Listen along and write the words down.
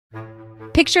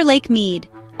Picture Lake Mead,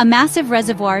 a massive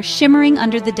reservoir shimmering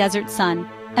under the desert sun.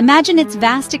 Imagine its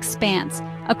vast expanse,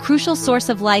 a crucial source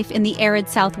of life in the arid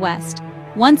southwest.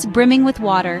 Once brimming with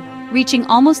water, reaching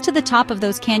almost to the top of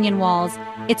those canyon walls,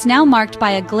 it's now marked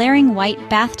by a glaring white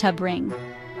bathtub ring.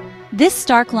 This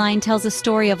stark line tells a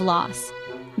story of loss.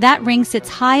 That ring sits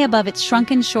high above its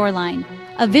shrunken shoreline,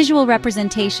 a visual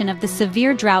representation of the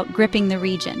severe drought gripping the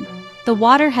region. The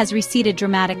water has receded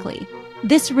dramatically.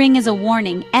 This ring is a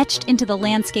warning etched into the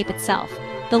landscape itself.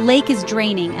 The lake is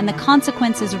draining, and the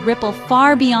consequences ripple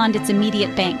far beyond its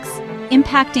immediate banks,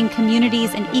 impacting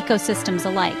communities and ecosystems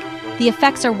alike. The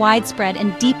effects are widespread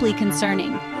and deeply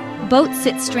concerning. Boats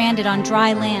sit stranded on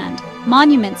dry land,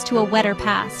 monuments to a wetter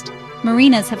past.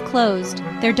 Marinas have closed,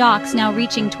 their docks now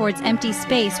reaching towards empty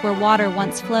space where water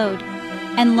once flowed.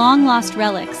 And long-lost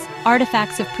relics,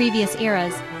 artifacts of previous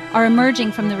eras, are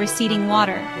emerging from the receding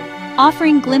water,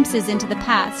 offering glimpses into the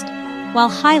past while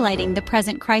highlighting the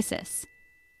present crisis.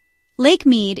 Lake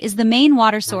Mead is the main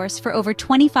water source for over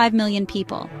 25 million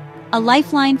people, a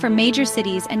lifeline for major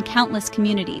cities and countless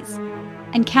communities.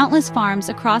 And countless farms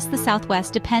across the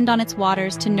Southwest depend on its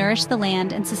waters to nourish the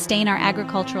land and sustain our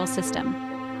agricultural system.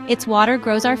 Its water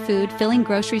grows our food, filling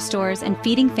grocery stores and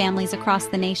feeding families across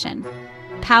the nation.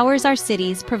 Powers our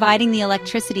cities, providing the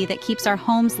electricity that keeps our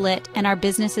homes lit and our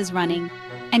businesses running,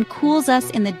 and cools us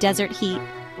in the desert heat,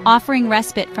 offering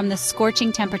respite from the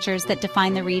scorching temperatures that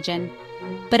define the region.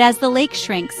 But as the lake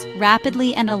shrinks,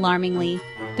 rapidly and alarmingly,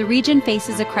 the region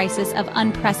faces a crisis of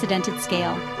unprecedented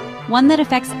scale, one that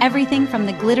affects everything from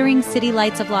the glittering city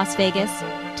lights of Las Vegas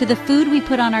to the food we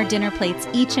put on our dinner plates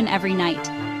each and every night.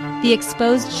 The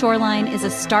exposed shoreline is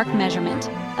a stark measurement,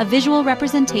 a visual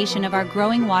representation of our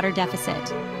growing water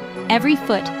deficit. Every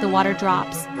foot the water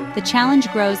drops, the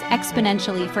challenge grows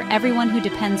exponentially for everyone who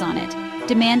depends on it,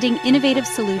 demanding innovative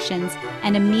solutions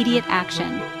and immediate action.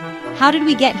 How did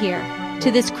we get here,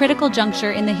 to this critical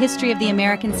juncture in the history of the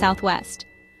American Southwest?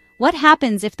 What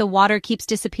happens if the water keeps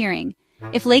disappearing?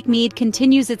 If Lake Mead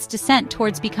continues its descent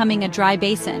towards becoming a dry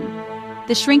basin?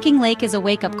 The shrinking lake is a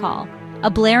wake-up call, a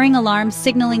blaring alarm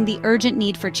signaling the urgent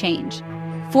need for change,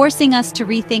 forcing us to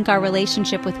rethink our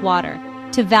relationship with water,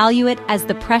 to value it as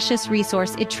the precious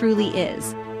resource it truly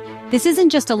is. This isn't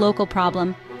just a local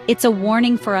problem, it's a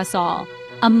warning for us all,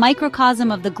 a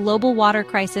microcosm of the global water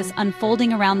crisis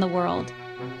unfolding around the world.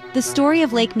 The story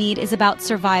of Lake Mead is about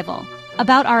survival,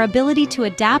 about our ability to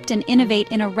adapt and innovate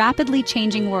in a rapidly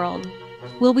changing world.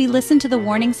 Will we listen to the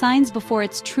warning signs before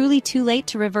it's truly too late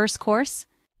to reverse course?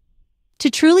 To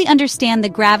truly understand the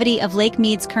gravity of Lake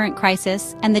Mead's current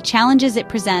crisis and the challenges it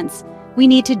presents, we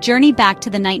need to journey back to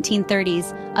the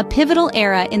 1930s, a pivotal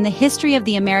era in the history of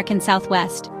the American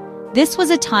Southwest. This was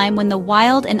a time when the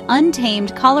wild and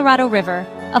untamed Colorado River,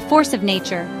 a force of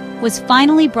nature, was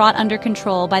finally brought under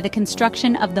control by the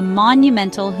construction of the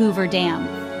monumental Hoover Dam.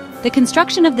 The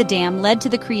construction of the dam led to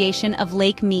the creation of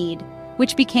Lake Mead,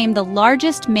 which became the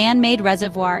largest man-made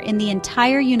reservoir in the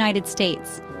entire United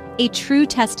States, a true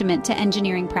testament to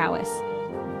engineering prowess.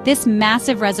 This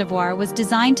massive reservoir was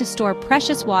designed to store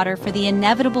precious water for the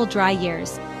inevitable dry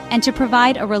years and to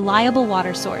provide a reliable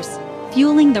water source,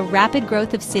 fueling the rapid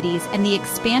growth of cities and the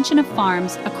expansion of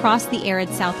farms across the arid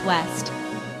Southwest.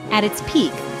 At its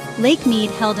peak, Lake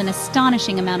Mead held an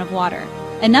astonishing amount of water,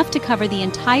 enough to cover the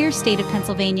entire state of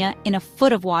Pennsylvania in a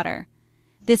foot of water.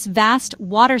 This vast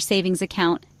water savings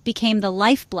account became the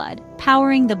lifeblood,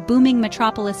 powering the booming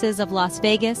metropolises of Las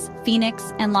Vegas,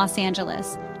 Phoenix, and Los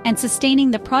Angeles, and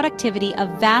sustaining the productivity of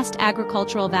vast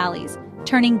agricultural valleys,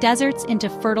 turning deserts into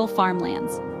fertile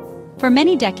farmlands. For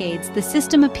many decades, the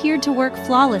system appeared to work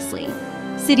flawlessly.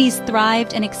 Cities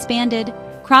thrived and expanded,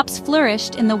 crops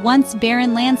flourished in the once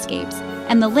barren landscapes,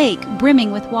 and the lake,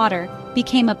 brimming with water,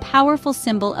 became a powerful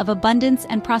symbol of abundance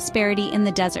and prosperity in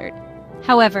the desert.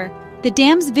 However, the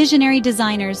dam's visionary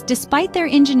designers, despite their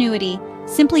ingenuity,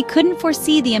 simply couldn't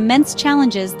foresee the immense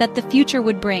challenges that the future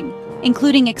would bring,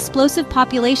 including explosive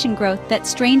population growth that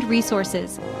strained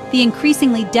resources, the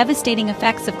increasingly devastating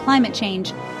effects of climate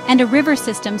change, and a river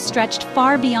system stretched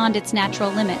far beyond its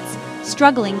natural limits,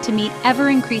 struggling to meet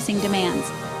ever-increasing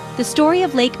demands. The story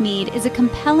of Lake Mead is a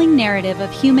compelling narrative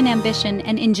of human ambition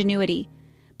and ingenuity,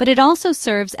 but it also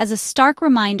serves as a stark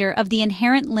reminder of the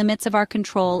inherent limits of our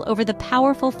control over the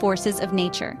powerful forces of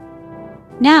nature.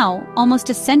 Now, almost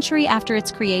a century after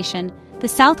its creation, the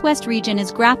Southwest region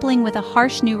is grappling with a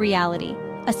harsh new reality,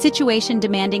 a situation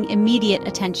demanding immediate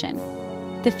attention.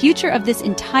 The future of this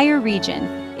entire region,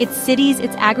 its cities,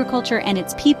 its agriculture, and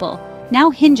its people, now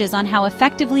hinges on how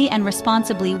effectively and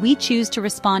responsibly we choose to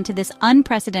respond to this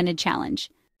unprecedented challenge.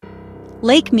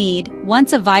 Lake Mead,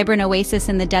 once a vibrant oasis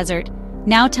in the desert,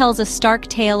 now tells a stark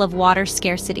tale of water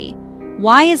scarcity.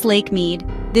 Why is Lake Mead,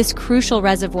 this crucial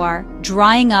reservoir,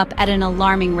 drying up at an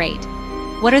alarming rate?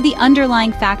 What are the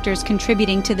underlying factors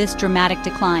contributing to this dramatic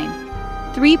decline?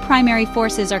 Three primary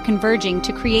forces are converging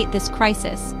to create this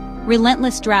crisis: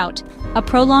 relentless drought, a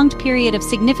prolonged period of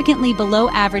significantly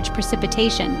below-average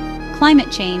precipitation;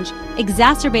 climate change,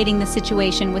 exacerbating the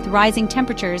situation with rising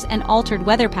temperatures and altered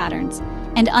weather patterns;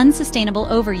 and unsustainable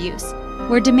overuse,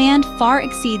 where demand far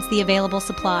exceeds the available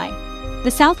supply.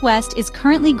 The Southwest is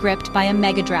currently gripped by a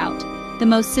mega-drought, the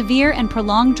most severe and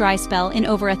prolonged dry spell in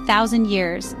over 1,000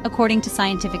 years, according to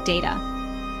scientific data.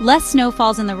 Less snow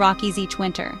falls in the Rockies each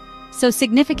winter, so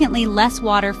significantly less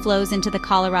water flows into the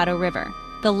Colorado River,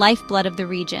 the lifeblood of the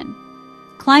region.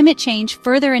 Climate change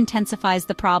further intensifies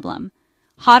the problem.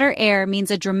 Hotter air means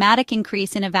a dramatic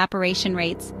increase in evaporation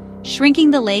rates,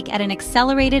 shrinking the lake at an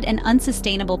accelerated and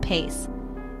unsustainable pace.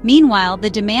 Meanwhile, the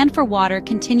demand for water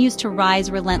continues to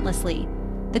rise relentlessly.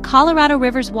 The Colorado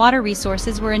River's water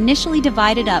resources were initially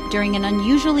divided up during an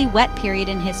unusually wet period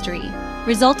in history,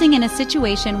 resulting in a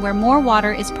situation where more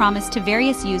water is promised to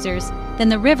various users than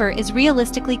the river is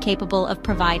realistically capable of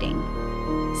providing.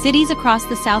 Cities across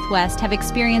the Southwest have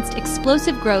experienced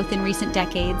explosive growth in recent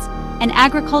decades, and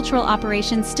agricultural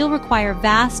operations still require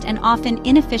vast and often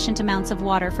inefficient amounts of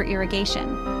water for irrigation.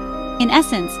 In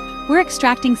essence, we're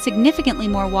extracting significantly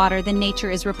more water than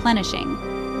nature is replenishing,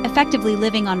 effectively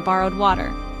living on borrowed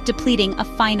water, depleting a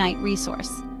finite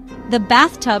resource. The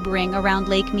bathtub ring around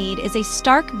Lake Mead is a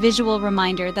stark visual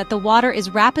reminder that the water is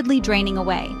rapidly draining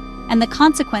away, and the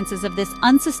consequences of this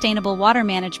unsustainable water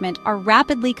management are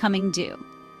rapidly coming due.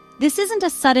 This isn't a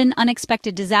sudden,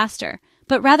 unexpected disaster,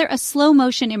 but rather a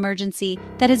slow-motion emergency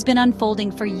that has been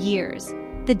unfolding for years.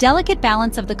 The delicate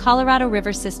balance of the Colorado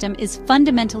River system is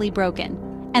fundamentally broken,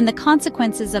 and the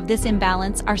consequences of this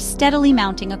imbalance are steadily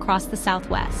mounting across the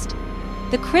Southwest.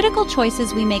 The critical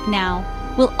choices we make now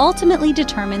will ultimately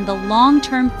determine the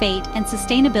long-term fate and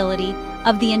sustainability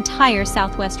of the entire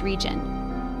Southwest region.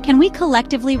 Can we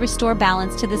collectively restore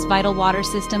balance to this vital water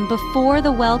system before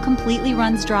the well completely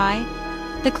runs dry?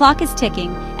 The clock is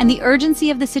ticking, and the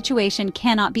urgency of the situation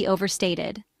cannot be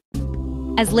overstated.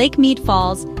 As Lake Mead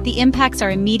falls, the impacts are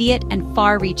immediate and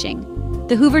far-reaching.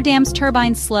 The Hoover Dam's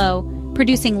turbines slow,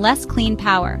 producing less clean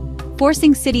power,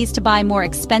 forcing cities to buy more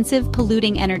expensive,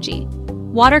 polluting energy.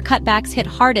 Water cutbacks hit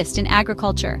hardest in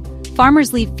agriculture.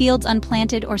 Farmers leave fields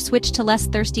unplanted or switch to less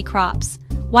thirsty crops.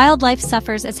 Wildlife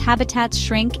suffers as habitats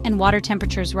shrink and water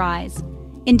temperatures rise.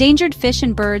 Endangered fish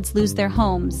and birds lose their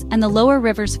homes, and the lower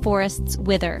river's forests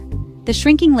wither. The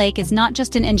shrinking lake is not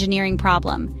just an engineering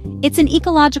problem, it's an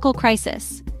ecological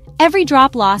crisis. Every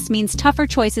drop loss means tougher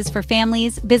choices for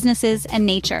families, businesses, and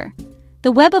nature.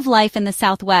 The web of life in the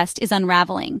Southwest is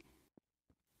unraveling.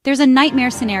 There's a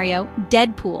nightmare scenario: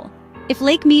 dead pool. If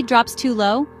Lake Mead drops too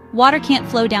low, water can't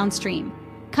flow downstream,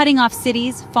 cutting off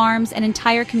cities, farms, and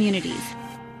entire communities.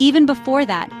 Even before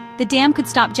that, the dam could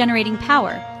stop generating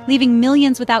power, leaving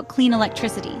millions without clean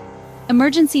electricity.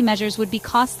 Emergency measures would be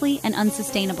costly and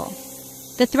unsustainable.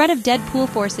 The threat of dead pool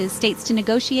forces states to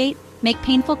negotiate, make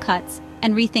painful cuts,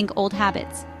 and rethink old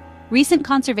habits. Recent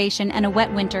conservation and a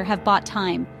wet winter have bought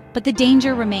time, but the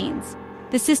danger remains.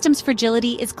 The system's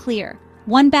fragility is clear.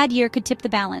 One bad year could tip the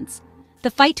balance.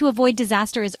 The fight to avoid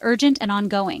disaster is urgent and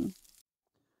ongoing.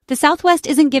 The Southwest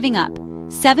isn't giving up.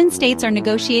 7 states are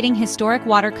negotiating historic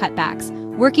water cutbacks,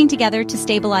 working together to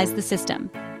stabilize the system.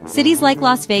 Cities like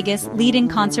Las Vegas lead in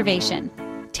conservation,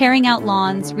 tearing out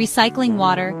lawns, recycling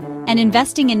water, and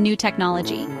investing in new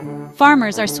technology.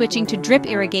 Farmers are switching to drip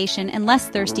irrigation and less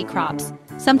thirsty crops,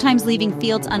 sometimes leaving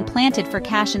fields unplanted for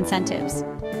cash incentives.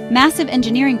 Massive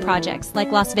engineering projects,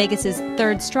 like Las Vegas's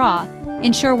Third Straw,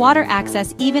 ensure water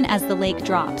access even as the lake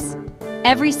drops.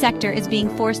 Every sector is being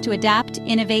forced to adapt,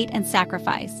 innovate, and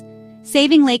sacrifice.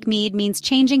 Saving Lake Mead means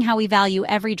changing how we value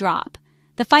every drop.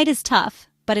 The fight is tough,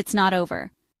 but it's not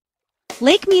over.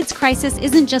 Lake Mead's crisis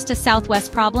isn't just a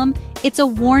Southwest problem, it's a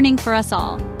warning for us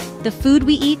all. The food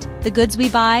we eat, the goods we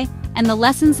buy, and the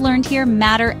lessons learned here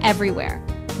matter everywhere.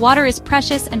 Water is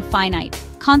precious and finite.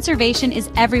 Conservation is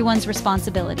everyone's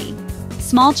responsibility.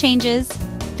 Small changes,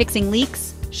 fixing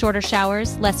leaks, shorter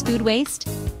showers, less food waste,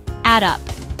 add up.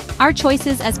 Our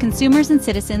choices as consumers and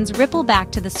citizens ripple back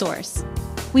to the source.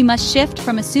 We must shift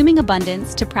from assuming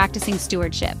abundance to practicing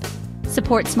stewardship.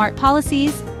 Support smart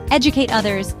policies, educate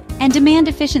others, and demand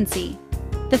efficiency.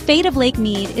 The fate of Lake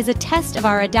Mead is a test of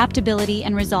our adaptability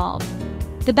and resolve.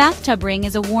 The bathtub ring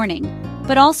is a warning,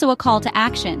 but also a call to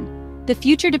action. The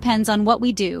future depends on what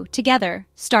we do, together,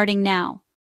 starting now.